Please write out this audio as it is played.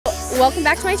welcome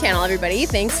back to my channel, everybody.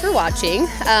 Thanks for watching.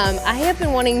 I have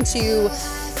been wanting to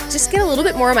just get a little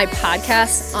bit more of my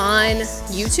podcasts on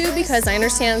YouTube because I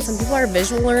understand some people are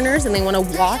visual learners and they want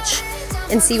to watch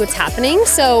and see what's happening.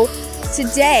 So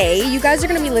today, you guys are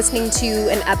going to be listening to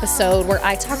an episode where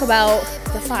I talk about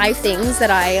the 5 things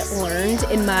that I learned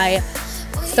in my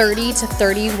 30 to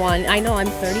 31. I know I'm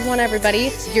 31,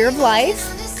 everybody. Year of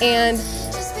life. And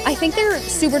I think they're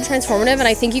super transformative, and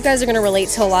I think you guys are going to relate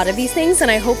to a lot of these things, and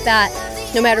I hope that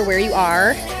no matter where you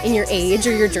are in your age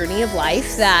or your journey of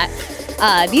life, that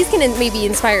these can maybe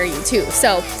inspire you too.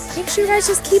 So make sure you guys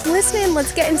just keep listening.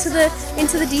 Let's get into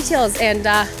the details, and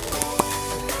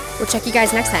we'll check you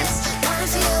guys next time.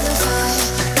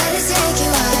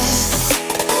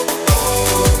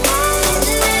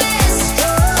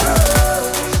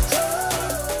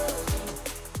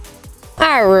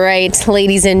 All right,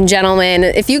 ladies and gentlemen,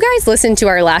 if you guys listened to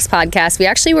our last podcast, we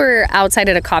actually were outside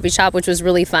at a coffee shop, which was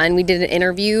really fun. We did an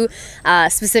interview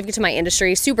specific to my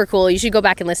industry. Super cool. You should go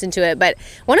back and listen to it. But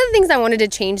one of the things I wanted to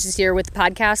change this year with the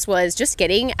podcast was just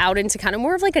getting out into kind of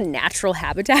more of like a natural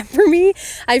habitat for me.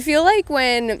 I feel like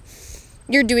when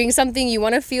you're doing something, you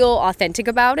want to feel authentic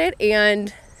about it,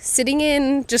 and sitting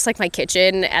in just like my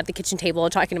kitchen at the kitchen table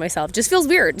talking to myself just feels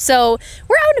weird. So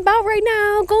we're out and about right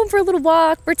now, going for a little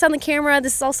walk. Bert's on the camera.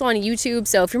 This is also on YouTube,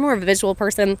 so if you're more of a visual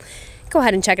person, go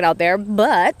ahead and check it out there.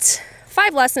 But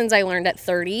 5 lessons I learned at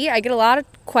 30. I get a lot of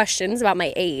questions about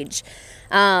my age.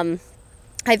 I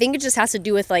think it just has to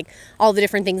do with like all the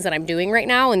different things that I'm doing right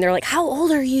now, and they're like, how old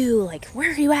are you? Like,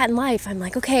 where are you at in life? I'm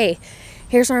like, okay,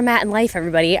 here's where I'm at in life,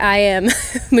 everybody. I am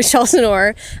Michelle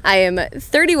Senour. I am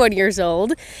 31 years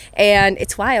old, and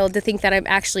it's wild to think that I'm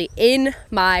actually in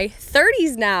my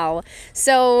 30s now.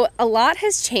 So a lot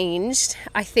has changed.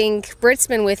 I think Britt's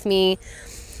been with me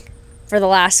for the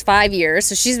last 5 years,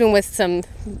 so she's been with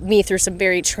me through some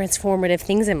very transformative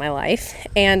things in my life.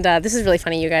 And this is really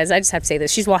funny, you guys. I just have to say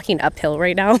this. She's walking uphill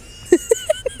right now.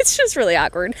 It's just really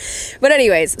awkward. But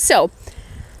anyways, so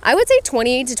I would say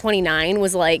 28 to 29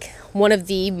 was like one of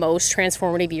the most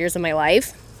transformative years of my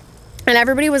life. And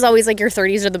everybody was always like, your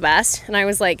 30s are the best. And I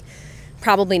was like,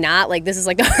 probably not. Like, this is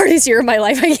like the hardest year of my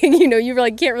life. You know, you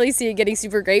like can't really see it getting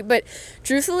super great. But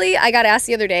truthfully, I got asked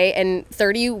the other day, and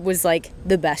 30 was like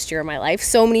the best year of my life.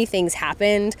 So many things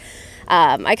happened.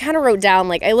 I kind of wrote down,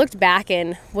 like, I looked back,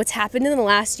 and what's happened in the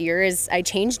last year is I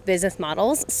changed business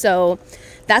models. So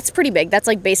that's pretty big. That's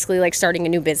like basically like starting a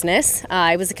new business.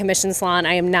 I was a commission salon.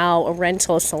 I am now a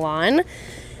rental salon.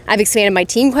 I've expanded my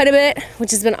team quite a bit,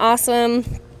 which has been awesome.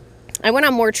 I went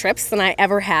on more trips than I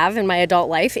ever have in my adult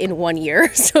life in 1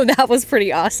 year. So that was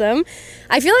pretty awesome.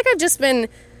 I feel like I've just been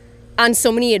on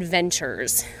so many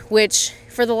adventures, which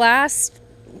for the last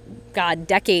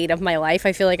decade of my life,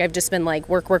 I feel like I've just been like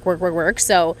work.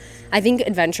 So I think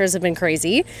adventures have been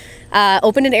crazy.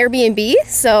 Opened an Airbnb,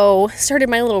 so started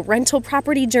my little rental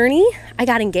property journey. I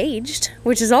got engaged,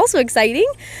 which is also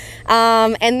exciting.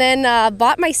 And then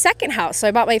bought my second house. So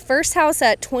I bought my first house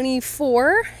at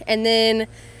 24 and then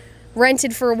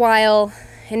rented for a while.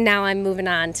 And now I'm moving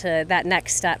on to that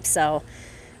next step. So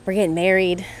we're getting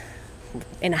married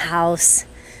in a house.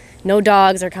 No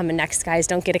dogs are coming next, guys.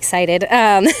 Don't get excited.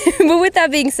 But with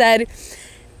that being said,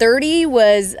 30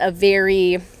 was a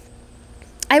very,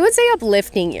 I would say,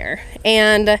 uplifting year.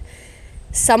 And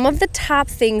some of the top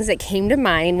things that came to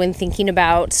mind when thinking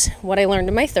about what I learned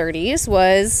in my 30s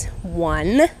was,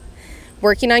 1,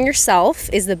 working on yourself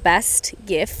is the best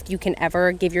gift you can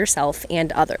ever give yourself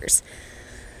and others.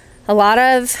 A lot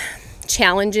of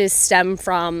challenges stem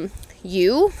from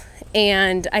you,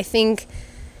 and I think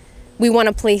we want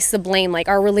to place the blame, like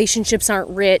our relationships aren't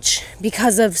rich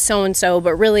because of so-and-so,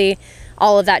 but really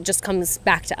all of that just comes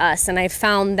back to us. And I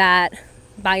found that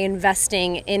by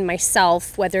investing in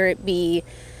myself, whether it be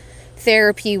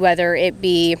therapy, whether it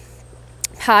be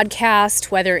podcast,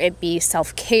 whether it be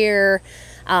self-care,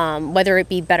 whether it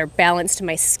be better balance to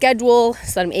my schedule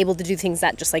so that I'm able to do things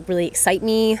that just like really excite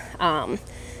me,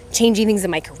 changing things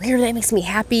in my career that makes me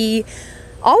happy.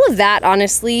 All of that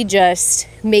honestly just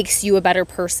makes you a better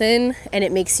person, and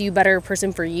it makes you a better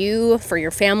person for you, for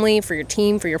your family, for your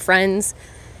team, for your friends,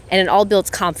 and it all builds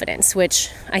confidence,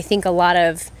 which I think a lot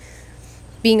of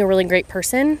being a really great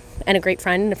person and a great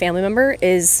friend and a family member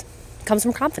comes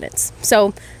from confidence.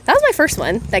 So that was my first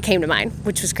one that came to mind,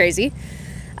 which was crazy.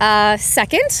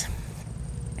 Second,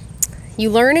 you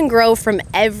learn and grow from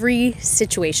every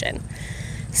situation.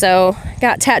 So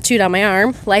got tattooed on my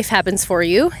arm, life happens for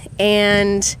you.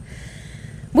 And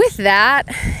with that,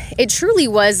 it truly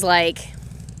was like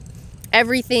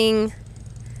everything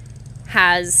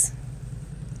has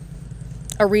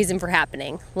a reason for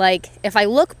happening. Like if I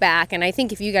look back, and I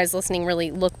think if you guys listening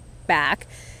really look back,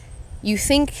 you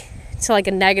think to like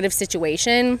a negative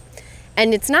situation,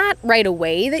 and it's not right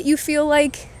away that you feel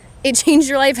like it changed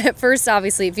your life. At first,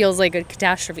 obviously, it feels like a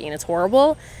catastrophe and it's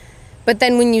horrible. But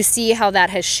then when you see how that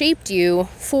has shaped you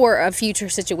for a future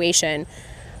situation,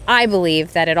 I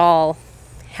believe that it all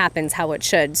happens how it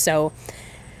should. So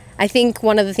I think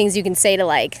one of the things you can say to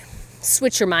like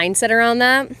switch your mindset around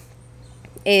that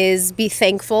is be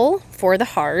thankful for the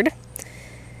hard.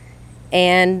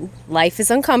 And life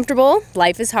is uncomfortable,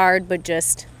 life is hard, but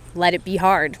just let it be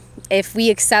hard. If we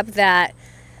accept that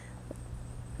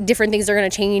different things are going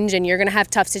to change and you're going to have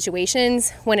tough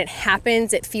situations, when it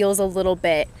happens, it feels a little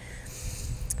bit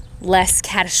less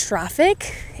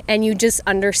catastrophic, and you just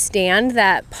understand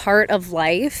that part of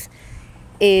life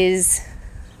is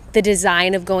the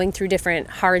design of going through different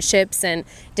hardships and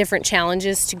different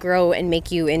challenges to grow and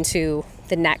make you into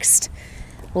the next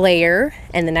layer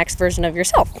and the next version of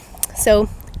yourself. So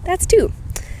that's 2.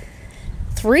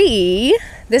 3,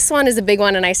 this one is a big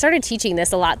one, and I started teaching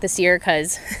this a lot this year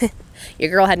because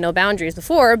your girl had no boundaries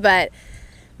before, but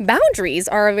boundaries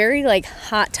are a very like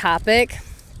hot topic,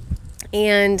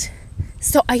 and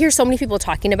so I hear so many people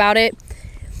talking about it.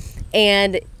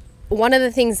 And one of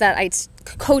the things that I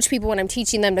coach people when I'm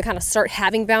teaching them to kind of start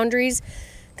having boundaries,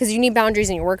 because you need boundaries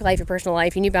in your work life, your personal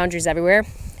life, you need boundaries everywhere,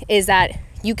 is that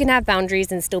you can have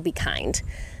boundaries and still be kind.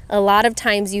 A lot of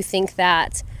times you think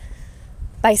that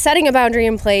by setting a boundary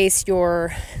in place,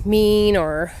 you're mean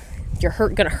or you're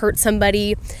gonna hurt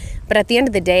somebody. But at the end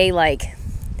of the day, like,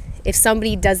 if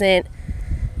somebody doesn't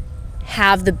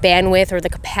have the bandwidth or the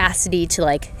capacity to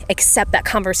like accept that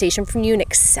conversation from you and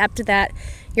accept that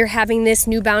you're having this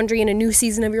new boundary in a new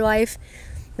season of your life,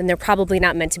 then they're probably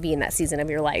not meant to be in that season of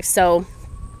your life. So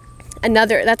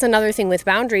that's another thing with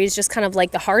boundaries, just kind of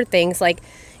like the hard things, like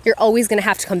you're always going to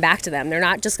have to come back to them. They're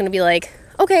not just going to be like,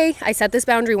 okay, I set this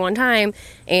boundary one time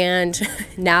and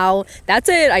now that's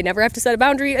it. I never have to set a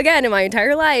boundary again in my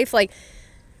entire life. Like,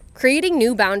 creating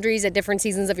new boundaries at different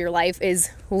seasons of your life is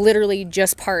literally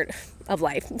just part of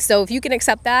life. So if you can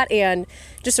accept that and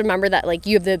just remember that like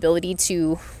you have the ability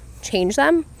to change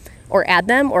them or add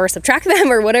them or subtract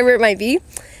them or whatever it might be,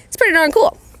 it's pretty darn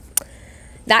cool.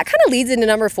 That kind of leads into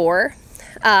number 4.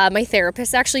 My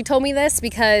therapist actually told me this,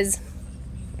 because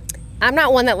I'm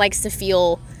not one that likes to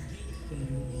feel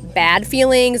bad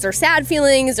feelings or sad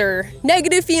feelings or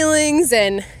negative feelings,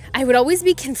 and I would always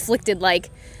be conflicted, like,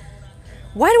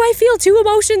 why do I feel 2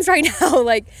 emotions right now?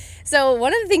 Like, so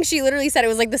one of the things she literally said, it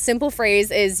was like the simple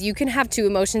phrase is, you can have 2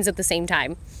 emotions at the same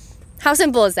time. How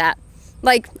simple is that?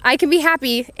 Like, I can be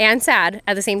happy and sad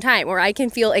at the same time, or I can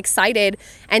feel excited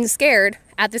and scared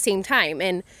at the same time.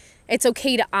 And it's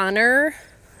okay to honor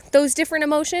those different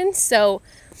emotions. So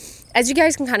as you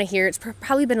guys can kind of hear, it's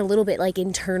probably been a little bit like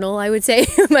internal, I would say,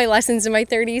 my lessons in my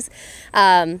 30s.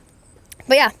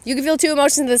 But yeah, you can feel 2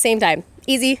 emotions at the same time.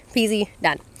 Easy peasy,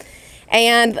 done.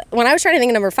 And when I was trying to think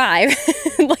of number 5,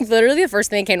 like literally the first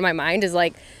thing that came to my mind is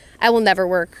like, I will never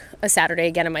work a Saturday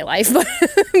again in my life.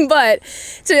 But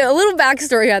to a little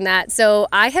backstory on that. So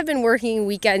I have been working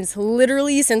weekends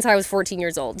literally since I was 14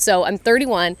 years old. So I'm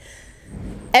 31.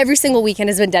 Every single weekend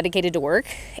has been dedicated to work.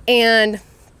 And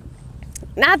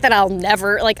not that I'll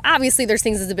never, like, obviously there's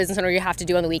things as a business owner you have to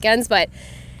do on the weekends, but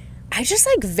I just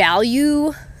like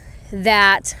value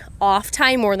that off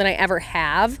time more than I ever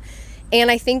have. And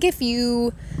I think if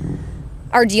you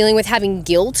are dealing with having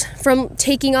guilt from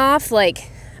taking off,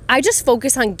 like, I just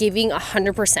focus on giving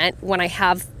 100% when I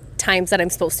have times that I'm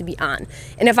supposed to be on.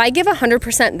 And if I give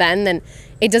 100% then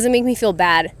it doesn't make me feel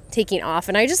bad taking off.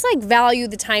 And I just like value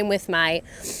the time with my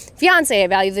fiance. I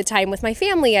value the time with my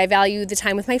family. I value the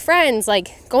time with my friends,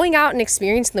 like going out and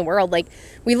experiencing the world. Like,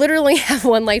 we literally have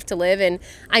one life to live, and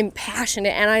I'm passionate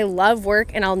and I love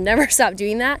work and I'll never stop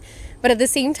doing that. But at the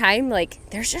same time, like,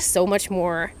 there's just so much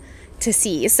more to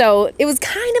see. So it was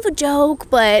kind of a joke,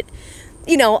 but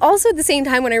you know, also at the same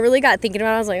time, when I really got thinking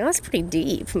about it, I was like, oh, that's pretty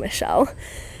deep, Michelle.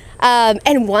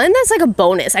 And one that's like a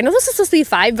bonus, I know this is supposed to be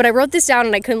 5, but I wrote this down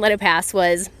and I couldn't let it pass,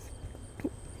 was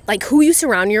like who you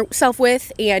surround yourself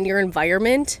with and your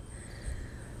environment.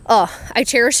 Oh, I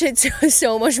cherish it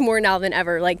so much more now than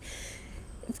ever. Like,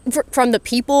 from the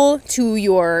people to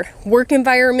your work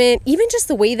environment, even just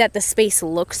the way that the space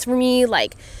looks for me.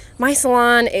 Like, my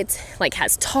salon, it's like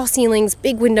has tall ceilings,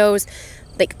 big windows,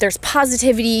 like there's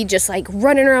positivity just like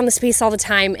running around the space all the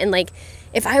time. And like,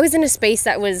 if I was in a space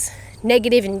that was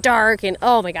negative and dark, and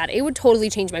oh my God, it would totally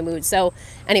change my mood. So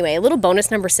anyway, a little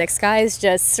bonus number 6, guys,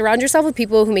 just surround yourself with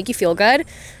people who make you feel good.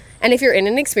 And if you're in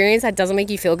an experience that doesn't make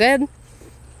you feel good,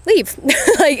 leave.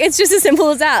 Like, it's just as simple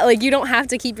as that. Like, you don't have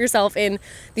to keep yourself in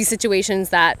these situations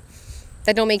that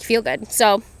don't make you feel good.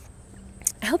 So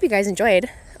I hope you guys enjoyed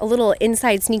a little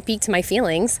inside sneak peek to my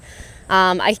feelings.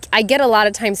 I get a lot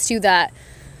of times too that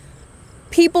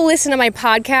people listen to my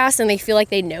podcast and they feel like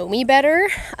they know me better.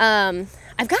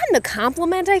 I've gotten a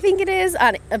compliment, I think it is,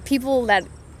 of people that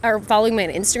are following me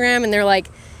on Instagram, and they're like,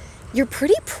 you're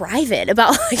pretty private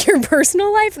about like your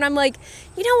personal life. And I'm like,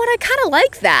 you know what? I kind of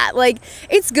like that. Like,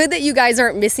 it's good that you guys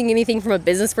aren't missing anything from a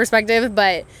business perspective,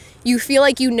 but you feel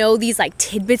like you know these like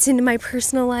tidbits into my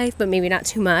personal life, but maybe not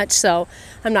too much. So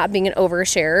I'm not being an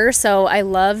oversharer. So I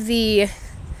love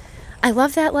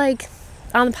that, like,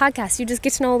 on the podcast, you just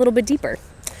get to know a little bit deeper.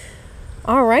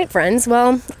 All right, friends.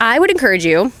 Well, I would encourage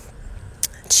you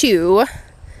to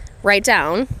write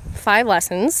down 5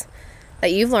 lessons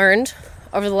that you've learned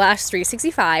over the last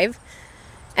 365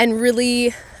 and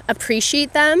really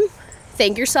appreciate them,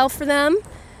 thank yourself for them,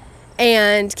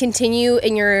 and continue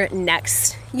in your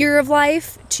next year of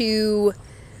life to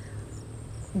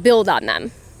build on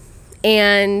them.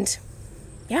 And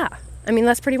yeah, I mean,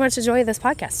 that's pretty much the joy of this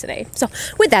podcast today. So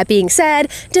with that being said,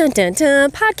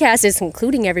 podcast is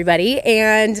concluding, everybody,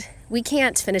 and we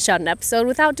can't finish out an episode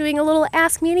without doing a little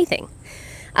Ask Me Anything.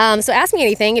 So Ask Me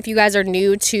Anything, if you guys are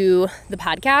new to the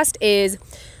podcast, is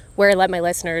where I let my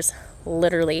listeners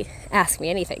literally ask me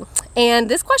anything. And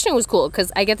this question was cool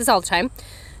because I get this all the time.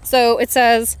 So it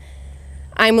says,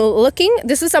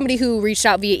 this is somebody who reached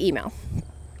out via email.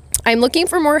 I'm looking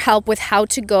for more help with how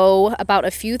to go about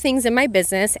a few things in my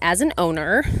business as an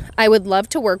owner. I would love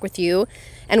to work with you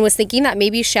and was thinking that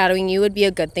maybe shadowing you would be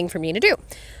a good thing for me to do.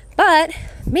 But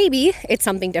maybe it's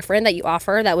something different that you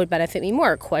offer that would benefit me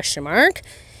more, ?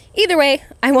 Either way,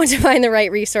 I want to find the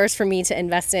right resource for me to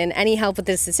invest in. Any help with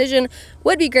this decision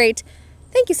would be great.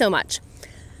 Thank you so much.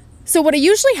 So what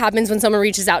usually happens when someone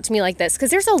reaches out to me like this, because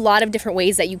there's a lot of different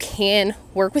ways that you can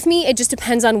work with me. It just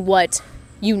depends on what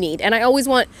you need. And I always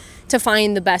want to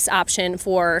find the best option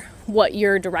for what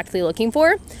you're directly looking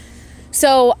for.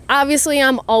 So obviously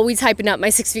I'm always hyping up my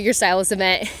 6-figure stylist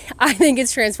event. I think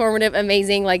it's transformative,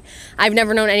 amazing. Like, I've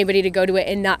never known anybody to go to it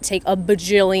and not take a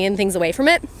bajillion things away from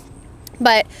it.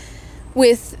 But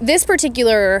with this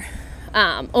particular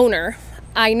owner,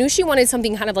 I knew she wanted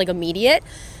something kind of like immediate.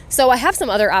 So I have some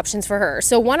other options for her.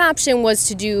 So one option was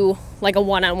to do like a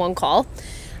one-on-one call.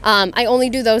 I only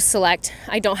do those select.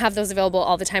 I don't have those available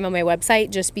all the time on my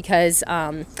website just because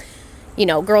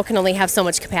girl can only have so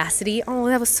much capacity. Oh,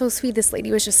 that was so sweet. This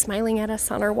lady was just smiling at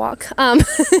us on our walk.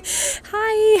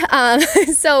 Hi.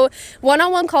 So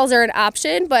one-on-one calls are an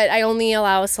option, but I only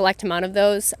allow a select amount of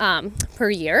those per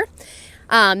year.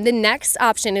 The next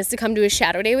option is to come to a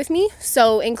shadow day with me.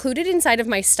 So included inside of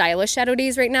my Stylist shadow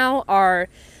days right now are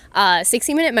a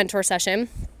 60-minute mentor session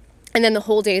and then the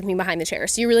whole day with me behind the chair.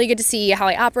 So you really get to see how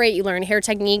I operate. You learn hair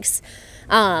techniques.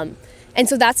 And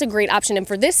so that's a great option. And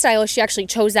for this stylist, she actually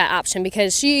chose that option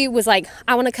because she was like,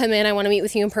 I want to come in, I want to meet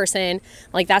with you in person.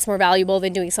 Like, that's more valuable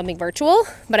than doing something virtual.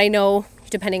 But I know,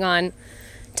 depending on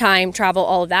time, travel,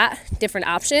 all of that, different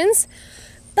options.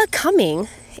 But coming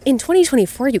in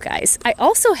 2024, you guys, I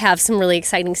also have some really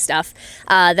exciting stuff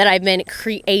that I've been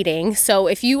creating. So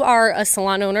if you are a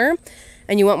salon owner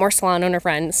and you want more salon owner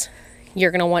friends,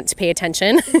 you're going to want to pay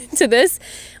attention to this.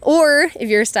 Or if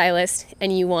you're a stylist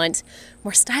and you want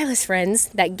more stylist friends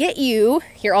that get you,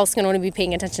 you're also going to want to be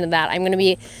paying attention to that. I'm going to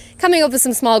be coming up with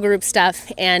some small group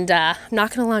stuff, and I'm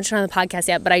not going to launch it on the podcast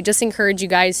yet, but I just encourage you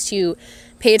guys to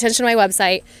pay attention to my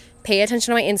website, pay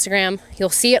attention to my Instagram. You'll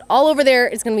see it all over there.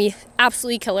 It's going to be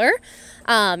absolutely killer.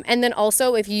 And then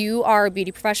also, if you are a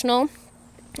beauty professional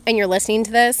and you're listening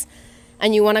to this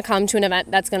and you want to come to an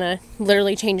event that's going to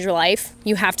literally change your life,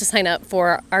 you have to sign up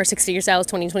for our 6-Figure Stylist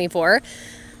 2024.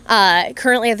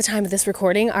 Currently, at the time of this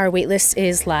recording, our waitlist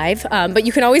is live, but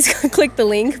you can always click the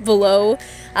link below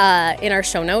in our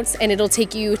show notes, and it'll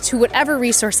take you to whatever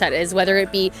resource that is, whether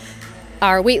it be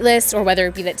our waitlist or whether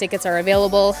it be that tickets are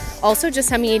available. Also, just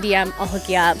send me a DM. I'll hook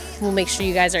you up. We'll make sure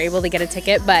you guys are able to get a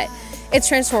ticket, but it's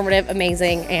transformative,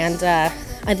 amazing, and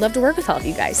I'd love to work with all of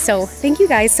you guys. So thank you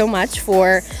guys so much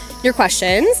for your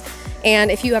questions,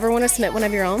 and if you ever want to submit one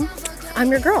of your own, I'm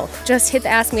your girl. Just hit the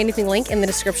Ask Me Anything link in the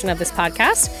description of this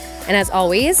podcast. And as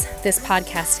always, this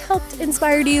podcast helped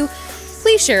inspire you.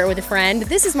 Please share it with a friend.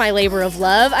 This is my labor of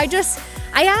love.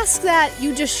 I ask that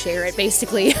you just share it,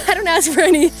 basically. I don't ask for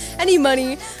any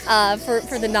money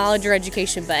for the knowledge or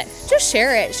education, but just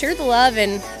share it. Share the love,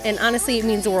 and honestly, it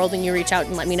means the world when you reach out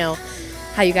and let me know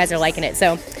how you guys are liking it.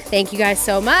 So thank you guys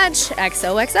so much.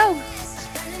 XOXO.